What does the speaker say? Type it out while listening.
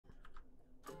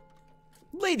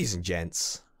Ladies and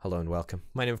gents, hello and welcome.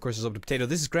 My name, of course, is Potato.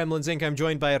 This is Gremlins Inc. I'm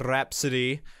joined by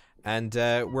Rhapsody, and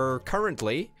we're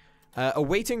currently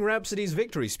awaiting Rhapsody's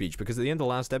victory speech, because at the end of the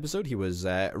last episode, he was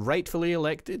rightfully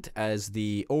elected as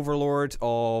the overlord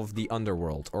of the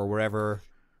underworld, or wherever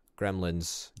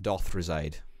gremlins doth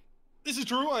reside. This is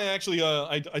true. I actually,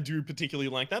 I do particularly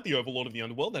like that. The Overlord of the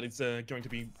Underworld. That is going to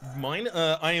be mine.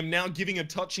 I am now giving a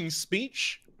touching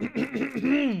speech.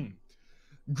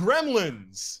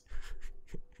 Gremlins.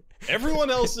 Everyone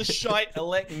else is shite.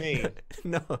 Elect me.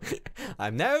 No,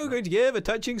 I'm now going to give a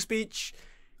touching speech.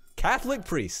 Catholic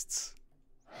priests.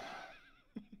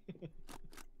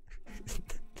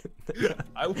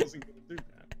 I wasn't going to do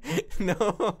that.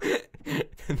 No.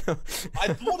 No.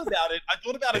 I thought about it. I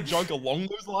thought about a joke along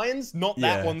those lines. Not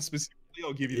that one specifically.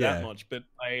 I'll give you that much. But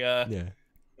I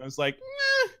was like,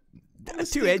 nah.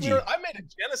 Too edgy. I made a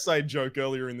genocide joke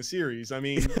earlier in the series. I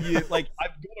mean, like,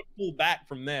 I've got to pull back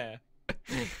from there.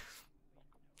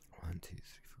 1, 2, 3, 4.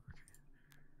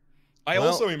 I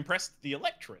also impressed the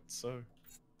electorate, so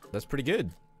that's pretty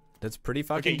good. That's pretty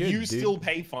fucking good. You still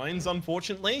pay fines,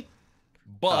 unfortunately,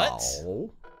 but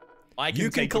I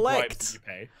can take collect. The bribes that you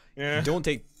pay. Yeah. Don't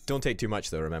take too much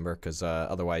though. Remember, because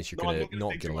otherwise you're gonna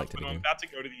not get elected again. I'm about to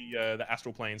go to the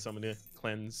astral plane, so I'm gonna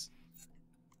cleanse.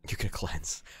 You're gonna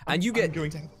cleanse, and you get. I'm going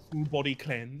to have a full body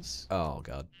cleanse. Oh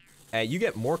god, you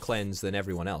get more cleanse than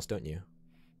everyone else, don't you?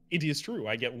 It is true.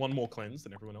 I get one more cleanse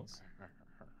than everyone else.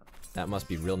 That must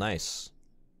be real nice.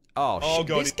 Oh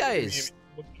god, this guy is.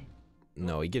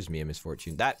 No, he gives me a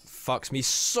misfortune. That fucks me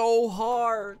so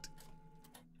hard.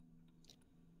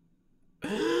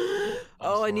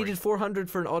 Oh, I needed 400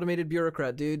 for an automated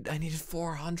bureaucrat, dude. I needed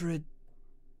 400.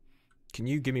 Can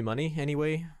you give me money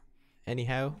anyway?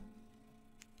 Anyhow?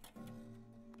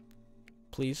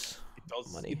 Please?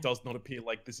 It does not appear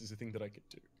like this is a thing that I could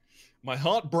do. My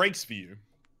heart breaks for you.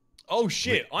 Oh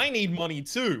shit, I need money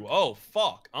too. Oh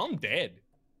fuck, I'm dead.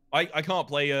 I can't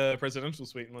play a presidential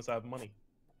suite unless I have money.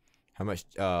 How much?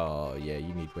 Oh yeah,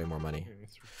 you need way more money.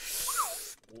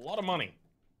 A lot of money.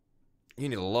 You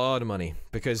need a lot of money,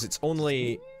 because it's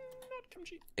only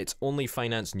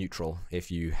finance neutral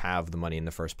if you have the money in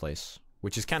the first place,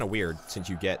 which is kind of weird since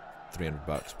you get 300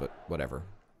 bucks, but whatever.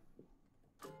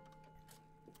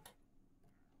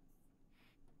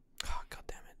 Oh god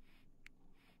damn it.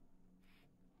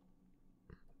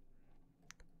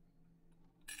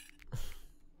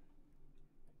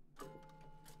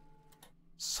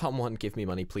 Someone give me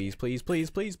money, please, please, please,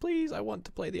 please, please. I want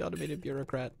to play the automated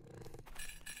bureaucrat.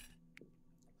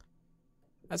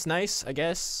 That's nice, I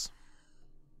guess.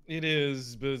 It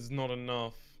is, but it's not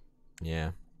enough.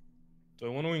 Yeah. Do I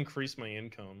want to increase my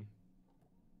income?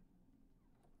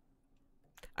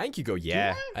 I think you go,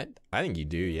 yeah. I think you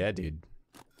do, yeah, dude.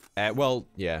 Well,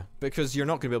 yeah, because you're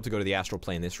not going to be able to go to the astral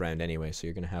plane this round anyway, so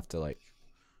you're going to have to, like...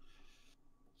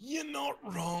 You're not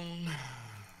wrong.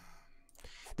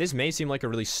 This may seem like a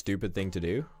really stupid thing to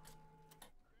do,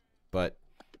 but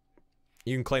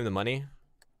you can claim the money,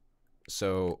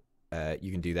 so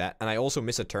you can do that. And I also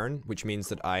miss a turn, which means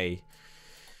that I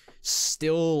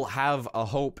still have a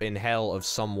hope in hell of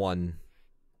someone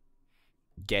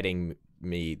getting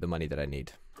me the money that I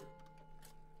need.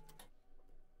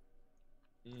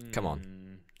 Come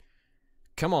on.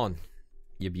 Come on,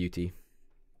 you beauty.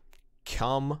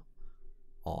 Come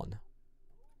on.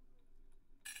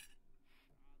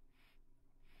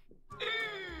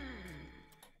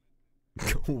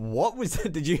 What was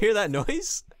that? Did you hear that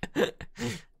noise? I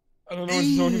don't know what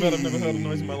you're talking about. I've never heard a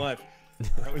noise in my life.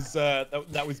 That was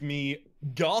that was me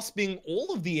gasping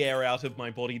all of the air out of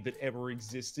my body that ever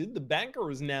existed. The banker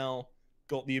has now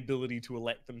got the ability to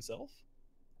elect themselves.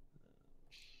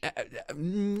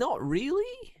 Not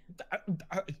really.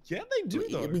 Yeah, they do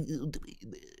though.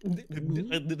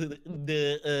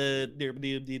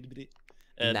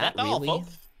 Not really.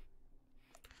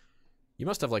 You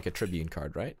must have like a Tribune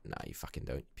card, right? Nah, you fucking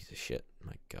don't, piece of shit.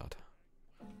 My god.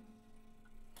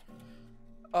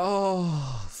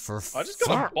 Oh, for I just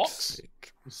got a box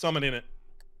with summon in it.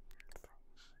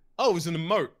 Oh, it was an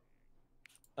emote.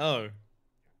 Oh,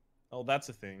 that's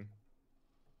a thing.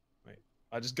 Wait,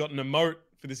 I just got an emote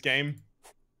for this game.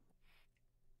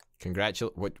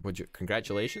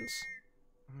 Congratulations?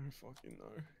 I don't fucking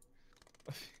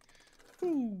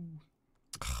know.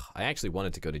 I actually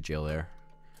wanted to go to jail there.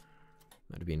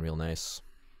 That'd have been real nice.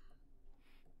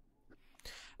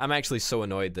 I'm actually so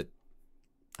annoyed that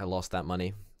I lost that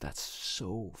money. That's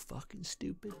so fucking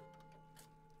stupid.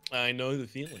 I know the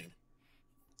feeling.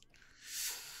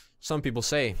 Some people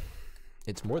say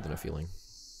it's more than a feeling.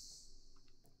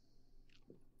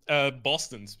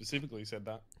 Boston specifically said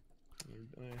that.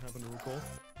 I happen to recall.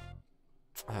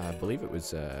 I believe it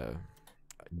was,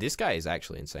 this guy is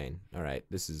actually insane. Alright,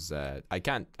 this is, I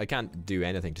can't do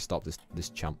anything to stop this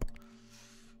chump.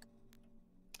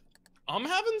 I'm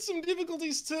having some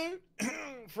difficulties too,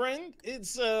 friend.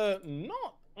 It's,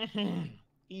 not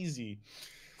easy.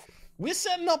 We're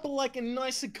setting up like a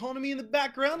nice economy in the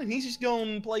background, and he's just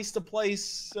going place to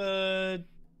place, you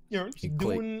know, just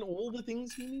doing all the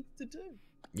things he needs to do.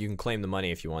 You can claim the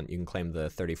money if you want. You can claim the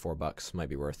 34 bucks. Might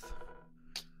be worth.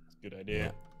 Good idea.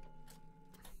 Yeah.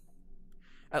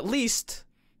 At least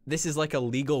this is like a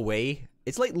legal way.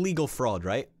 It's like legal fraud,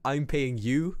 right? I'm paying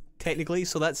you technically,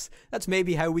 so that's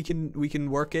maybe how we can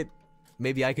work it.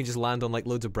 Maybe I can just land on like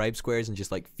loads of bribe squares and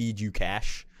just like feed you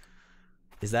cash.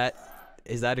 Is that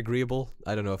agreeable?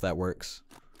 I don't know if that works.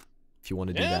 If you want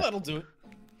to do that. Yeah, that'll do it.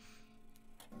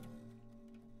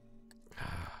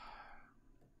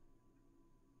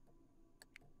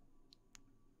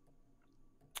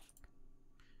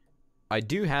 I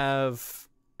do have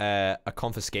a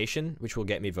confiscation, which will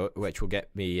get me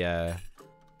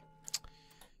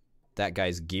that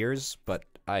guy's gears, but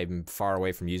I'm far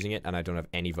away from using it, and I don't have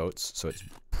any votes, so it's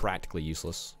practically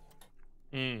useless.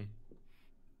 Hmm.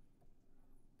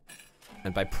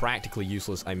 And by practically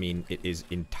useless, I mean it is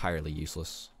entirely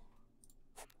useless.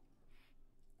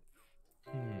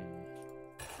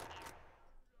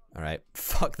 Alright,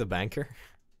 fuck the banker.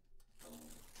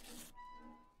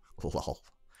 Lol.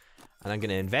 And I'm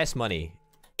gonna invest money.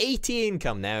 80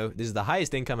 income now. This is the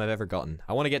highest income I've ever gotten.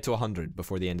 I want to get to 100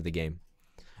 before the end of the game.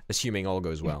 Assuming all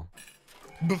goes well.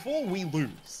 Before we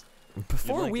lose.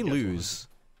 Before we lose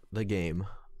the game,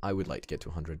 I would like to get to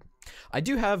 100. I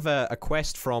do have a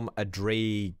quest from a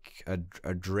Drarion.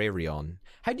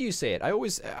 How do you say it? I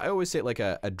always say it like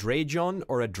a Drajon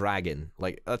or a dragon.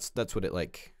 Like that's what it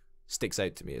like sticks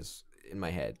out to me as in my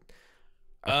head.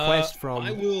 A quest from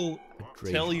I will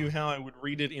tell you how I would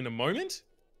read it in a moment.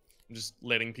 I'm just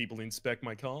letting people inspect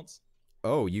my cards.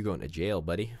 Oh, you going to jail,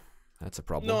 buddy? That's a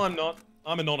problem. No, I'm not.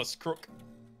 I'm an honest crook.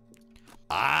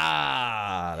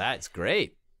 Ah, that's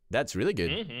great. That's really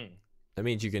good. Mm-hmm. That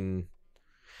means you can...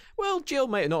 Well, jail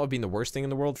might not have been the worst thing in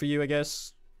the world for you, I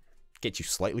guess. Get you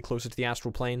slightly closer to the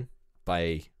astral plane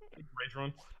by...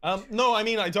 No, I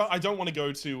mean I don't want to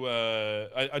go to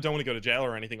I don't want to go to jail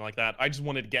or anything like that. I just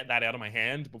wanted to get that out of my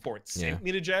hand before it sent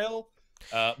me to jail.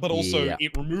 But also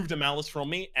it removed a malice from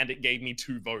me and it gave me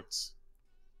 2 votes.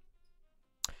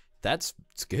 It's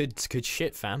good. It's good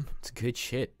shit, fam. It's good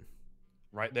shit.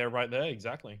 Right there,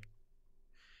 exactly.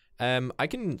 I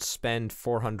can spend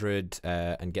 400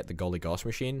 and get the Golly Goss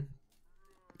machine.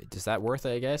 Is that worth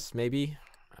it, I guess? Maybe?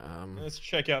 Let's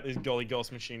check out this Golly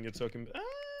Goss machine you're talking about.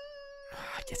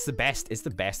 It's the best. It's the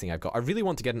best thing I've got. I really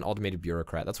want to get an automated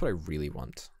bureaucrat. That's what I really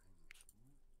want.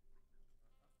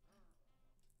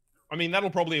 I mean, that'll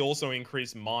probably also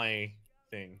increase my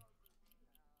thing.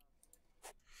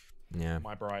 Yeah.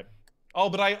 My bribe. Oh,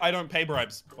 but I don't pay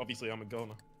bribes. Obviously, I'm a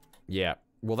governor. Yeah.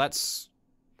 Well, that's...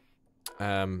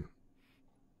 Well,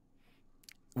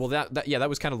 that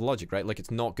was kind of the logic, right? Like,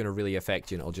 it's not going to really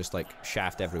affect you, and it'll just, like,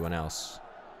 shaft everyone else.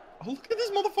 Oh, look at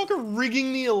this motherfucker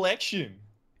rigging the election.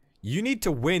 You need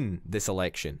to win this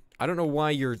election. I don't know why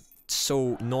you're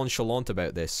so nonchalant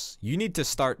about this. You need to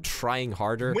start trying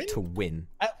harder to win.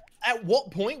 At what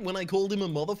point, when I called him a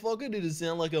motherfucker, did it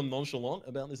sound like I'm nonchalant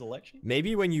about this election?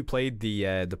 Maybe when you played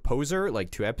the poser like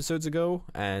 2 episodes ago,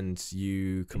 and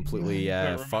you completely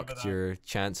fucked your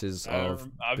chances of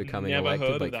becoming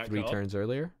elected like 3 turns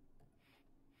earlier.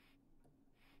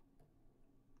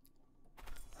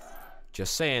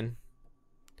 Just saying.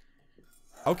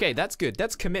 Okay, that's good.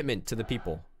 That's commitment to the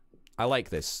people. I like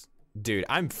this. Dude,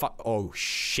 oh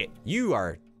shit. You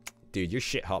are... Dude, you're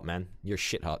shit hot, man. You're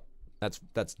shit hot.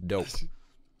 That's dope.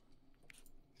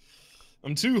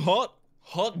 I'm too hot.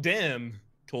 Hot damn.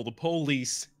 Call the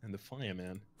police and the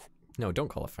fireman. No, don't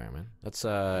call a fireman. That's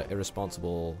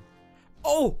irresponsible.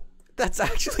 Oh! That's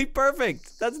actually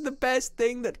perfect! That's the best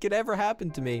thing that could ever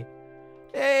happen to me.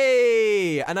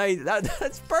 Hey! And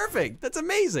that's perfect! That's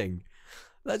amazing!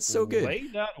 That's so good. Lay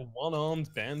that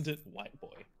one-armed bandit white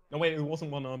boy. No, wait, it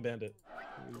wasn't one-armed bandit.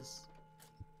 It was...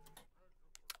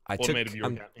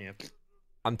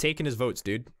 I'm taking his votes,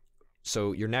 dude.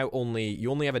 So you're now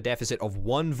you only have a deficit of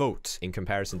 1 vote in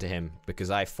comparison to him because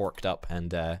I forked up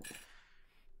and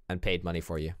paid money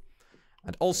for you.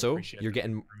 And also, you're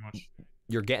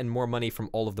getting more money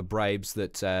from all of the bribes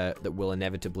that will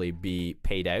inevitably be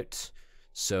paid out.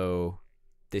 So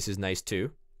this is nice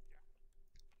too.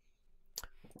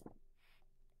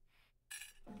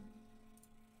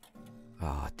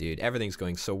 Ah, dude, everything's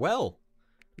going so well.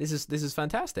 This is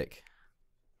fantastic.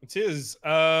 It is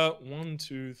 1,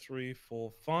 2, 3,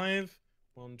 4, 5.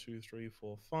 1, 2, 3,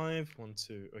 4, 5. 1,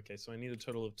 2. Okay, so I need a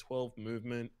total of 12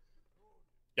 movement.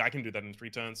 Yeah, I can do that in 3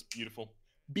 turns. Beautiful.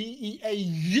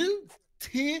 Beautiful.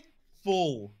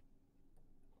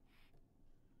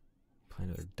 Play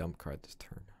another dump card this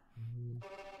turn.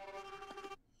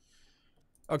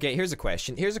 Okay, here's a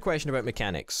question. Here's a question about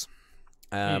mechanics.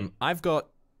 I've got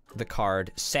the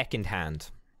card second hand,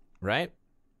 right?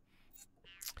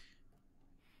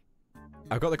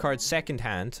 I've got the card second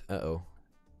hand. Uh-oh.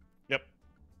 Yep.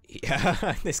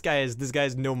 Yeah, this guy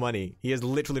has no money. He has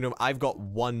literally no. I've got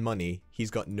 1 money. He's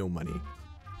got no money.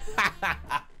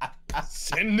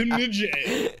 Send him to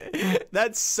jail.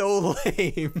 That's so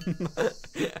lame.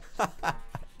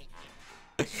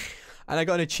 And I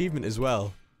got an achievement as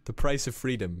well. The price of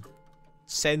freedom.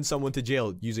 Send someone to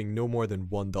jail using no more than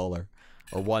 $1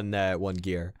 or one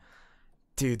gear.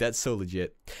 Dude, that's so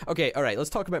legit. Okay, all right, let's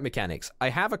talk about mechanics. I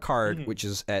have a card which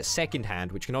is second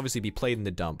hand, which can obviously be played in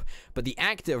the dump, but the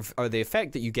active or the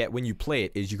effect that you get when you play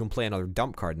it is you can play another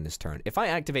dump card in this turn. If I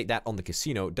activate that on the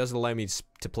casino, does it allow me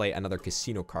to play another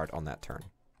casino card on that turn?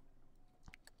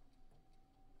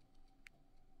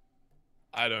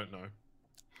 I don't know.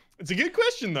 It's a good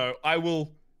question, though. I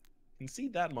will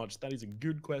concede that much. That is a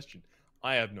good question.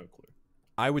 I have no clue.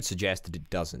 I would suggest that it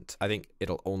doesn't. I think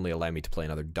it'll only allow me to play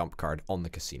another dump card on the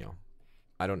casino.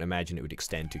 I don't imagine it would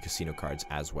extend to casino cards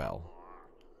as well.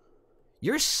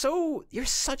 You're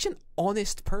such an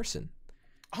honest person.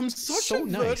 I'm such a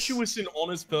virtuous and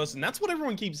honest person. That's what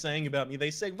everyone keeps saying about me.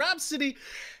 They say, Rhapsody,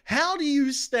 how do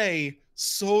you stay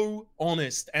so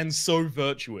honest and so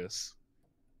virtuous?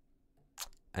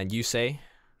 And you say?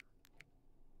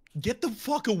 Get the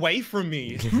fuck away from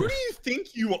me. Who do you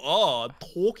think you are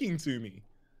talking to me?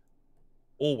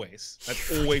 Always.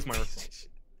 That's always my response.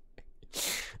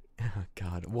 Oh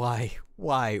God, why?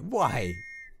 What? Why?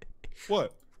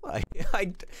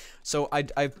 So I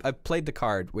played the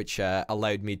card which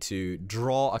allowed me to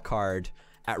draw a card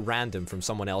at random from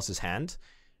someone else's hand,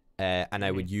 and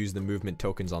I would use the movement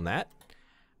tokens on that,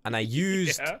 and I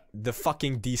used the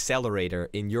fucking decelerator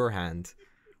in your hand,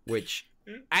 which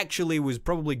actually was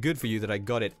probably good for you that I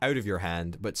got it out of your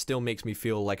hand, but still makes me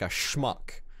feel like a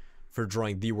schmuck for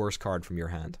drawing the worst card from your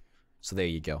hand. So there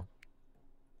you go.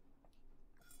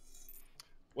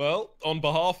 Well, on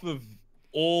behalf of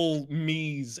all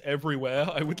me's everywhere,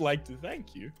 I would like to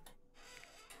thank you.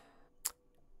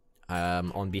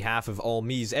 On behalf of all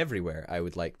me's everywhere, I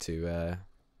would like to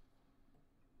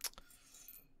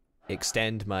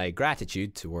extend my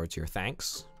gratitude towards your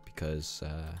thanks, because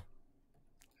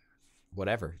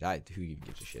whatever. Who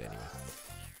gives a shit anyway?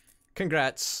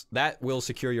 Congrats. That will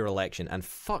secure your election. And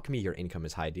fuck me, your income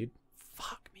is high, dude.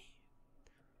 Fuck me.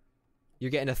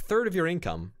 You're getting 1/3 of your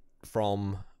income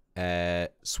from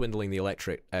swindling the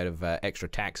electorate out of extra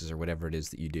taxes or whatever it is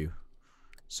that you do.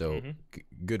 So,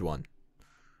 good one.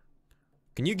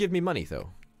 Can you give me money,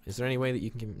 though? Is there any way that you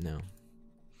can give me... No.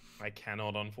 I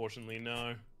cannot, unfortunately,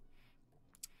 no.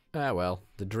 Ah, well.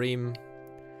 The dream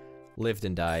lived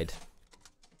and died.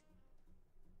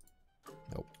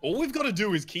 Nope. All we've got to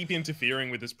do is keep interfering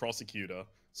with this prosecutor.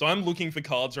 So I'm looking for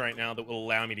cards right now that will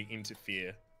allow me to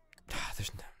interfere.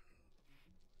 There's no...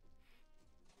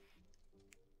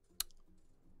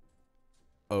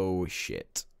 Oh,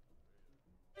 shit.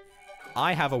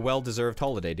 I have a well-deserved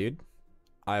holiday, dude.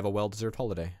 I have a well-deserved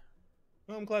holiday.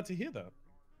 Well, I'm glad to hear that.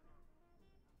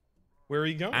 Where are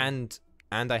you going? And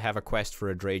I have a quest for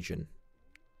a Dragon.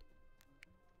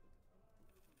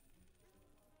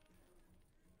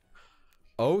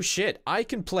 Oh shit, I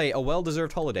can play a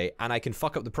well-deserved holiday and I can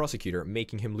fuck up the prosecutor,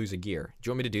 making him lose a gear. Do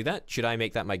you want me to do that? Should I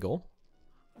make that my goal?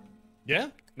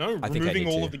 Yeah? No, I think I removing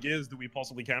need all to. of the gears that we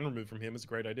possibly can remove from him is a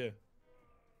great idea.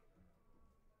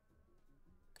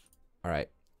 Alright,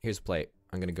 here's a play.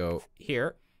 I'm gonna go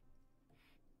here.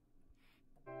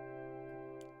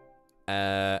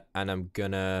 And I'm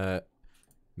gonna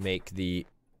make the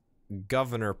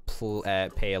governor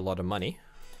pay a lot of money.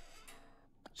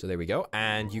 So there we go,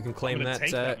 and you can claim I'm gonna that.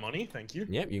 Take that money, thank you.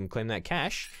 Yep, you can claim that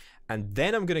cash, and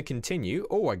then I'm gonna continue.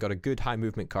 Oh, I got a good high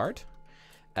movement card,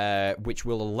 which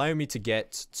will allow me to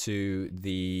get to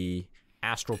the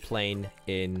astral plane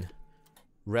in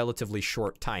relatively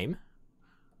short time,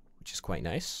 which is quite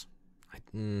nice.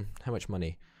 How much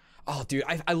money? Oh, dude,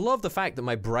 I love the fact that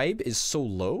my bribe is so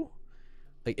low.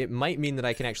 Like, it might mean that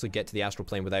I can actually get to the astral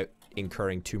plane without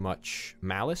incurring too much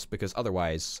malice, because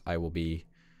otherwise I will be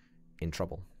in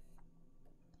trouble.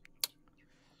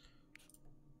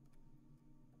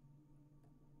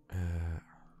 I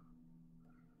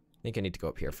think I need to go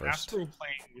up here first. Astral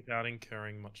plane without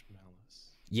incurring much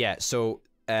malice. Yeah, so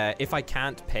if I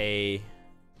can't pay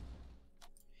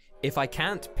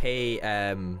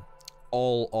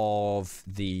all of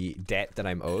the debt that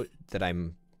I'm owed, that I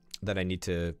need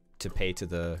to pay to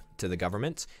the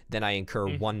government, then I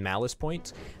incur 1 malice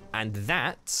point, and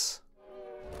that's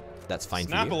fine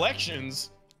for you. Snap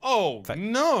elections? Oh,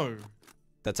 no.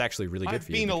 That's actually really good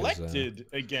for you. I've been elected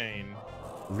again.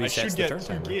 I Resets should the get turn 2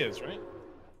 timer. gears, right?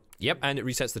 Yep, and it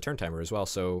resets the turn timer as well,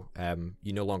 so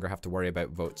you no longer have to worry about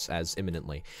votes as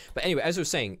imminently. But anyway, as I was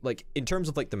saying, like, in terms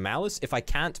of, like, the malice, if I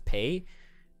can't pay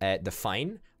the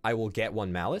fine, I will get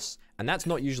 1 malice, and that's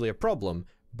not usually a problem,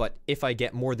 but if I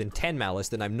get more than 10 malice,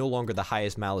 then I'm no longer the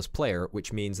highest malice player,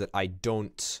 which means that I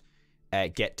don't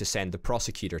get to send the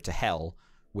prosecutor to hell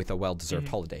with a well-deserved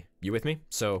holiday. You with me?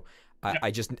 So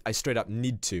I straight up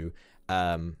need to.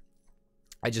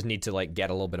 I just need to, like, get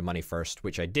a little bit of money first,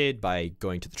 which I did by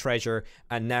going to the treasure,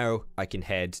 and now I can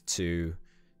head to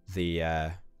the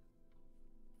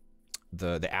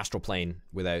astral plane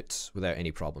without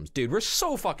any problems. Dude, we're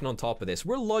so fucking on top of this.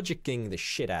 We're logicking the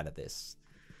shit out of this.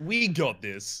 We got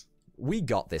this. We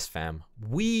got this, fam.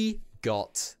 We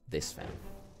got this, fam.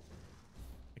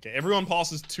 Okay, everyone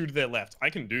passes 2 to their left. I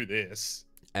can do this.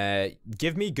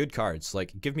 Give me good cards.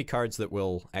 Like, give me cards that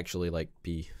will actually, like,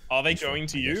 be... Are they going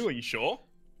to you? Are you sure?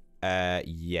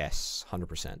 Yes,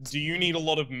 100%. Do you need a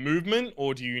lot of movement,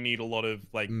 or do you need a lot of,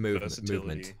 like, versatility?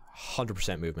 Movement.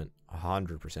 100% movement.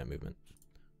 100% movement.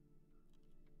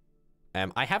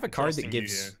 I have a card that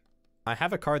gives... I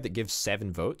have a card that gives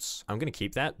 7 votes. I'm gonna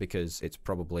keep that because it's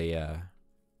probably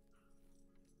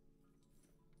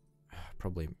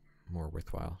more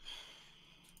worthwhile.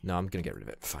 No, I'm gonna get rid of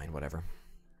it. Fine, whatever.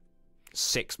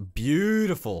 6.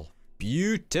 Beautiful.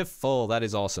 Beautiful. That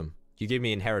is awesome. You gave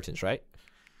me inheritance, right?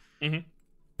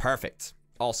 Perfect.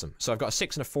 Awesome. So I've got a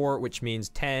 6 and a 4, which means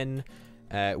 10.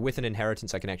 With an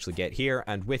inheritance, I can actually get here,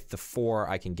 and with the 4,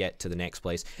 I can get to the next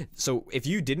place. So if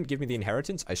you didn't give me the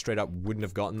inheritance, I straight up wouldn't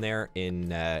have gotten there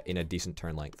in a decent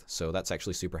turn length. So that's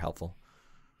actually super helpful.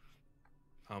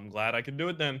 I'm glad I could do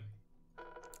it then.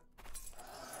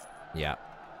 Yeah.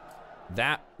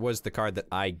 That was the card that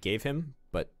I gave him,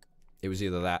 but it was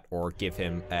either that or give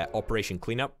him Operation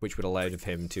Cleanup, which would allow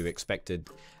him to inspected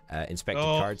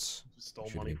cards.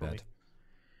 Stole money from me.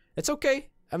 It's okay.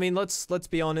 I mean, let's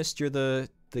be honest. You're the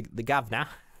governor,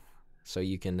 so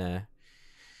you can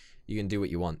do what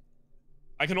you want.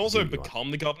 I can also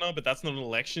become the governor, but that's not an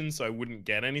election, so I wouldn't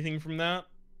get anything from that.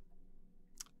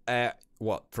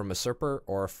 What, from usurper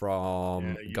or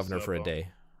from governor for a day?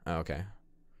 Oh, okay.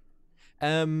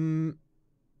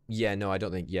 Yeah, no, I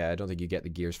don't think you get the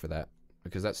gears for that,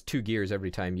 because that's 2 gears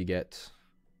every time you get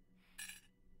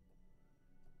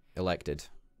elected.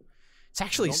 It's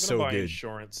actually so good.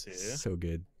 Insurance here. So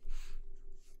good.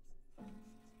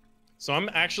 So I'm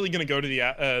actually gonna go to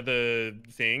the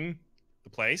thing, the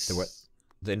place. The what?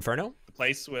 The Inferno? The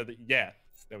place where there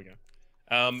we go.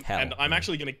 And I'm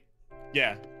actually gonna,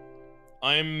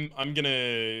 I'm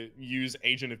gonna use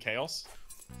Agent of Chaos.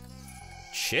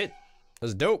 Shit,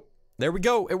 that's dope. There we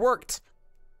go. It worked.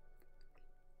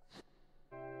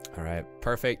 All right,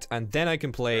 perfect. And then I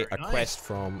can play a quest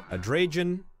from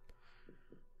Adrajan.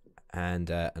 And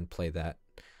play that.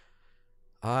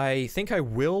 I think I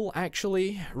will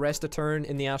actually rest a turn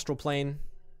in the astral plane,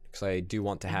 because I do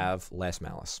want to have less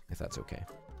malice, if that's okay.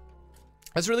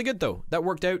 That's really good though. That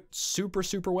worked out super,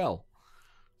 super well.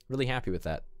 Really happy with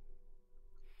that.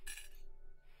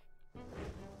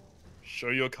 Show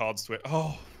your cards to it.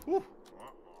 Oh, whew.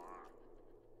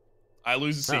 I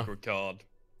lose a secret card.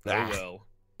 Oh well.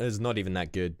 It's not even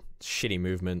that good. Shitty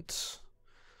movement.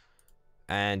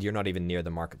 And you're not even near the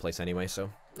marketplace anyway,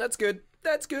 so that's good.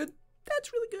 That's good.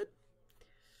 That's really good.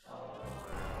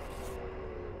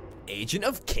 Agent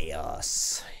of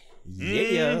Chaos.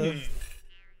 Yeah.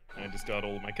 I discard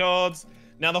all of my cards.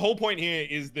 Now, the whole point here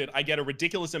is that I get a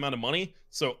ridiculous amount of money.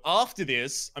 So after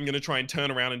this, I'm going to try and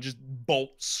turn around and just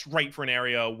bolt straight for an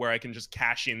area where I can just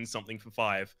cash in something for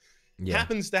 5. Yeah.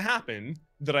 Happens to happen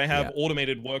that I have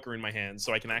automated worker in my hands,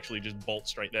 so I can actually just bolt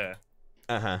straight there.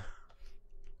 Uh-huh.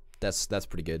 That's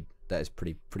pretty good. That is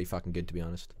pretty fucking good, to be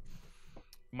honest.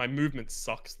 My movement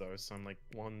sucks though, so I'm like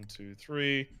 1, 2,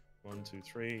 3, 1, 2,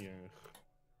 3. Yeah.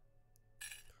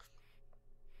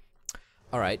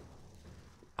 All right.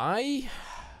 I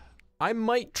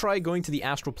might try going to the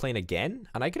astral plane again,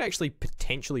 and I could actually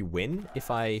potentially win if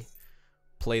I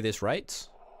play this right.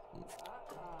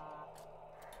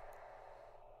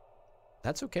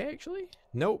 That's okay, actually.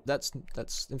 No, that's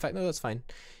in fact no, that's fine.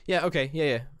 Yeah, okay,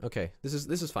 yeah, okay. This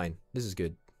is fine. This is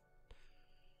good.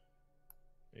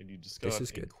 And you discovered this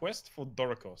is good. Quest for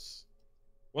Doricos.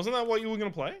 Wasn't that what you were gonna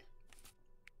play?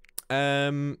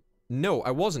 No,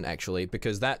 I wasn't actually,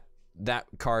 because that that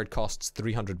card costs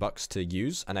 300 bucks to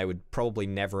use, and I would probably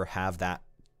never have that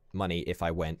money if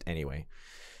I went anyway.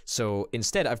 So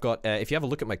instead, I've got, if you have a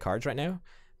look at my cards right now,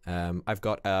 I've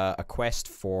got a quest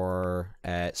for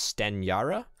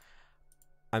Stenyara.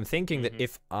 I'm thinking that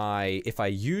if I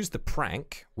use the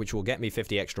prank, which will get me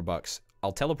 50 extra bucks,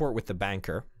 I'll teleport with the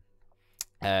banker.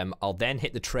 I'll then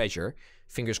hit the treasure.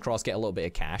 Fingers crossed, get a little bit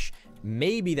of cash.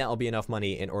 Maybe that'll be enough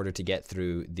money in order to get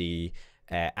through the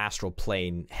astral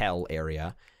plane hell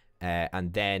area,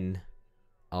 and then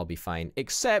I'll be fine.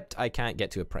 Except I can't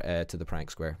get to the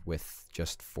prank square with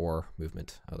just 4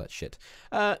 movement. Oh, that's shit.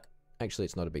 Actually,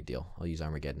 it's not a big deal. I'll use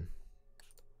Armageddon.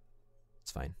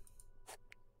 It's fine.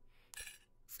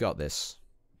 I've got this.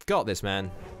 Got this, man.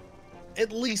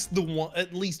 At least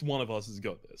one of us has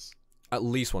got this. At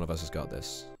least one of us has got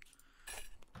this.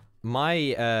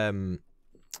 My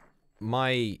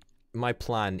my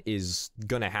plan is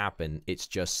gonna happen. It's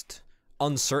just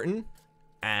uncertain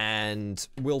and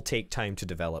will take time to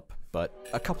develop. But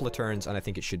a couple of turns, and I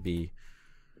think it should be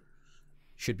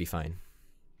fine.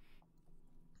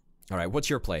 All right, what's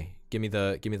your play? Give me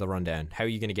the rundown. How are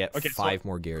you gonna get 5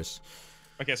 more gears?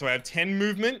 Okay, so I have 10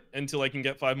 movement until I can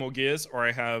get 5 more gears, or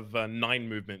I have 9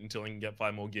 movement until I can get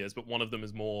 5 more gears. But one of them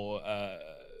is more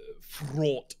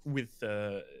fraught with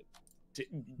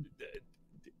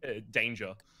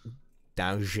danger.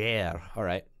 Danger. All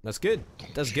right, that's good.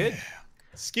 That's good.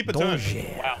 Skip a turn.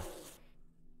 Wow.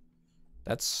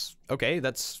 That's okay.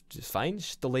 That's just fine.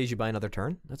 Just delays you by another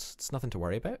turn. It's nothing to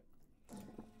worry about.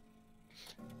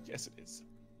 Yes, it is.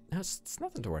 It's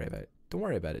nothing to worry about. Don't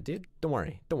worry about it, dude. Don't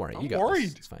worry. Don't worry. I'm You got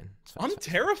worried. this. It's fine. It's fine. I'm It's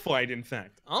fine. terrified, in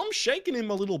fact. I'm shaking in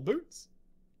my little boots.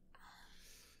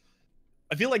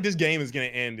 I feel like this game is going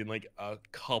to end in like a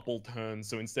couple turns,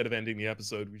 so instead of ending the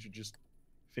episode, we should just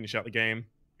finish out the game.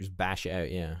 Just bash it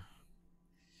out, yeah.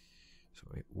 So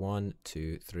wait, 1,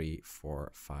 2, 3,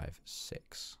 4, 5,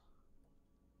 6.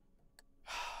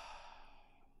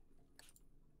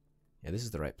 Yeah, this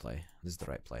is the right play. This is the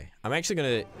right play. I'm actually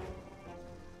gonna...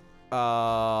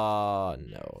 no.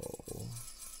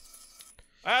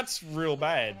 That's real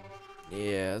bad.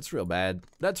 Yeah, that's real bad.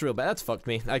 That's real bad. That's fucked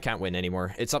me. I can't win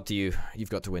anymore. It's up to you. You've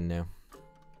got to win now.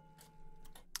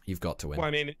 You've got to win. Well,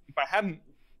 I mean, if I hadn't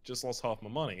just lost half my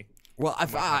money... Well,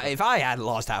 if I hadn't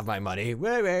lost half my money,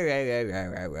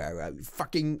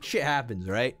 fucking shit happens,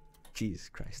 right? Jesus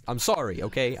Christ. I'm sorry,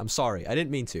 okay? I'm sorry. I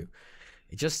didn't mean to.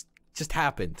 It just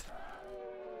happened.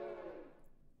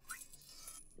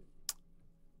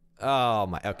 Oh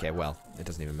my, okay, well, it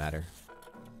doesn't even matter.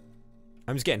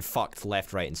 I'm just getting fucked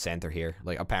left, right, and center here.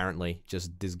 Like, apparently,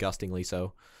 just disgustingly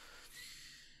so.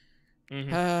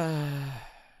 A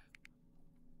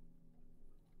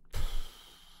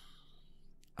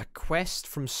quest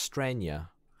from Strenya.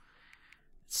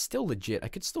 It's still legit. I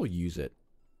could still use it.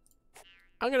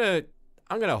 I'm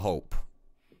gonna hope.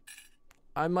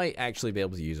 I might actually be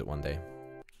able to use it one day.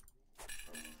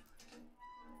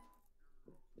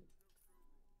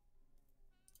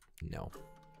 No.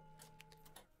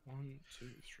 1, 2,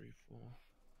 3, 4.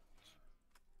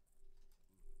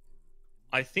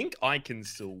 I think I can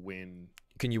still win.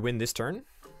 Can you win this turn?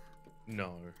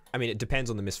 No. I mean, it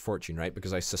depends on the misfortune, right?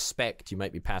 Because I suspect you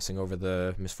might be passing over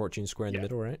the misfortune square in the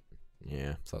middle, right?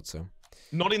 Yeah, thought so.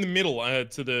 Not in the middle.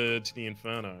 To the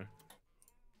Inferno.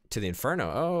 To the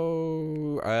Inferno.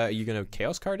 Oh, are you gonna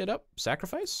chaos card it up?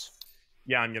 Sacrifice?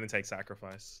 Yeah, I'm gonna take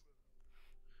sacrifice.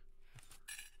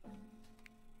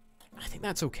 I think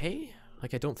that's okay.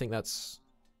 Like, I don't think that's...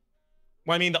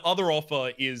 Well, I mean, the other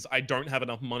offer is I don't have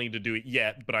enough money to do it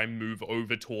yet, but I move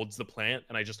over towards the plant,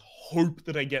 and I just hope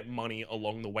that I get money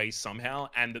along the way somehow,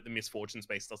 and that the misfortune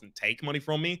space doesn't take money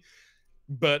from me.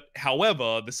 But,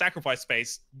 however, the sacrifice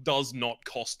space does not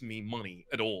cost me money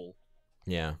at all.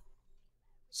 Yeah.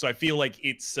 So I feel like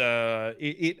it's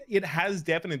it has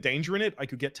definite danger in it. I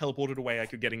could get teleported away. I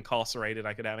could get incarcerated.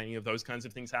 I could have any of those kinds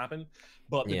of things happen.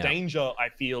 But the danger, I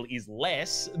feel, is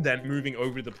less than moving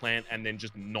over to the plant and then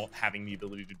just not having the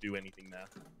ability to do anything there.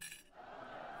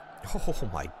 Oh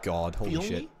my god! Holy Feel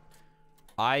shit! me?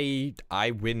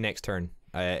 I win next turn.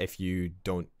 If you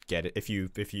don't get it, if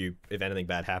anything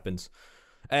bad happens.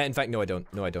 In fact, no, I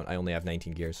don't. No, I don't. I only have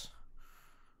 19 gears.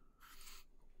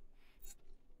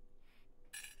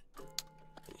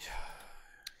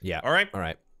 Yeah. All right. All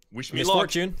right. Wish me luck.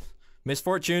 Misfortune.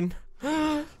 Misfortune.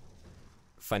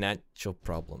 Financial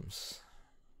problems.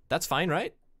 That's fine,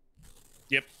 right?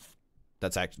 Yep.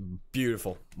 That's actually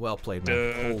beautiful. Well played,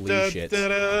 man. Holy shit.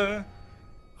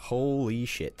 Holy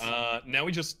shit. Now I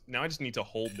just need to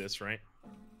hold this, right?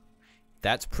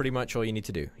 That's pretty much all you need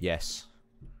to do. Yes.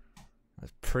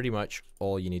 That's pretty much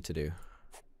all you need to do.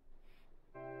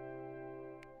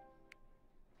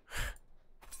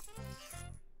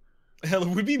 Hell, it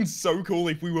would have been so cool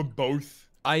if we were both.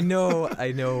 I know.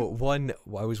 I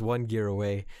was one gear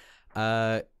away.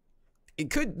 They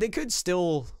could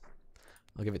still.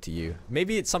 I'll give it to you.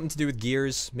 Maybe it's something to do with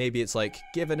gears. Maybe it's like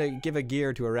give a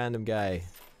gear to a random guy.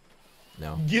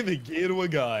 No. Give a gear to a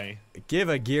guy. Give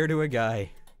a gear to a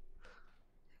guy.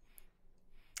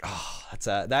 Oh,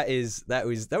 that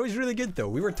was really good though.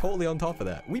 We were totally on top of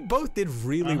that. We both did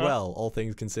really well, all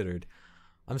things considered.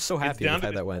 I'm so happy with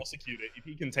how that went. Prosecutor. If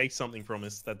he can take something from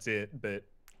us, that's it. But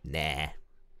nah.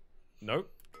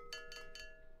 Nope.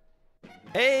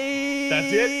 Hey,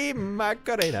 that's it.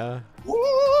 Macarena. Woo,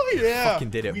 yeah.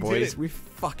 Fucking did it, boys. We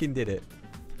fucking did it.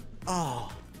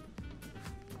 Oh,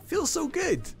 feels so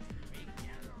good.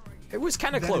 It was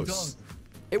kind of close.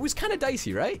 It was kind of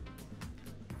dicey, right?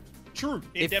 True,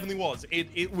 it definitely was.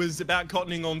 It was about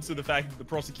cottoning on to the fact that the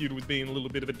prosecutor was being a little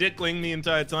bit of a dickling the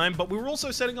entire time, but we were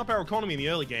also setting up our economy in the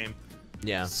early game.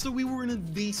 Yeah. So we were in a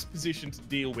decent position to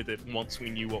deal with it once we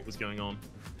knew what was going on.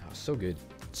 Oh, so good.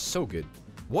 So good.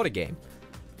 What a game.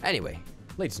 Anyway,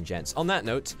 ladies and gents, on that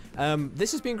note,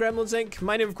 this has been Gremlins Inc.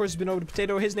 My name, of course, has been Over the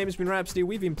Potato. His name has been Rhapsody.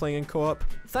 We've been playing in co-op.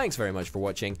 Thanks very much for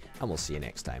watching, and we'll see you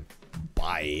next time.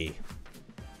 Bye.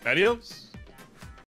 Adios.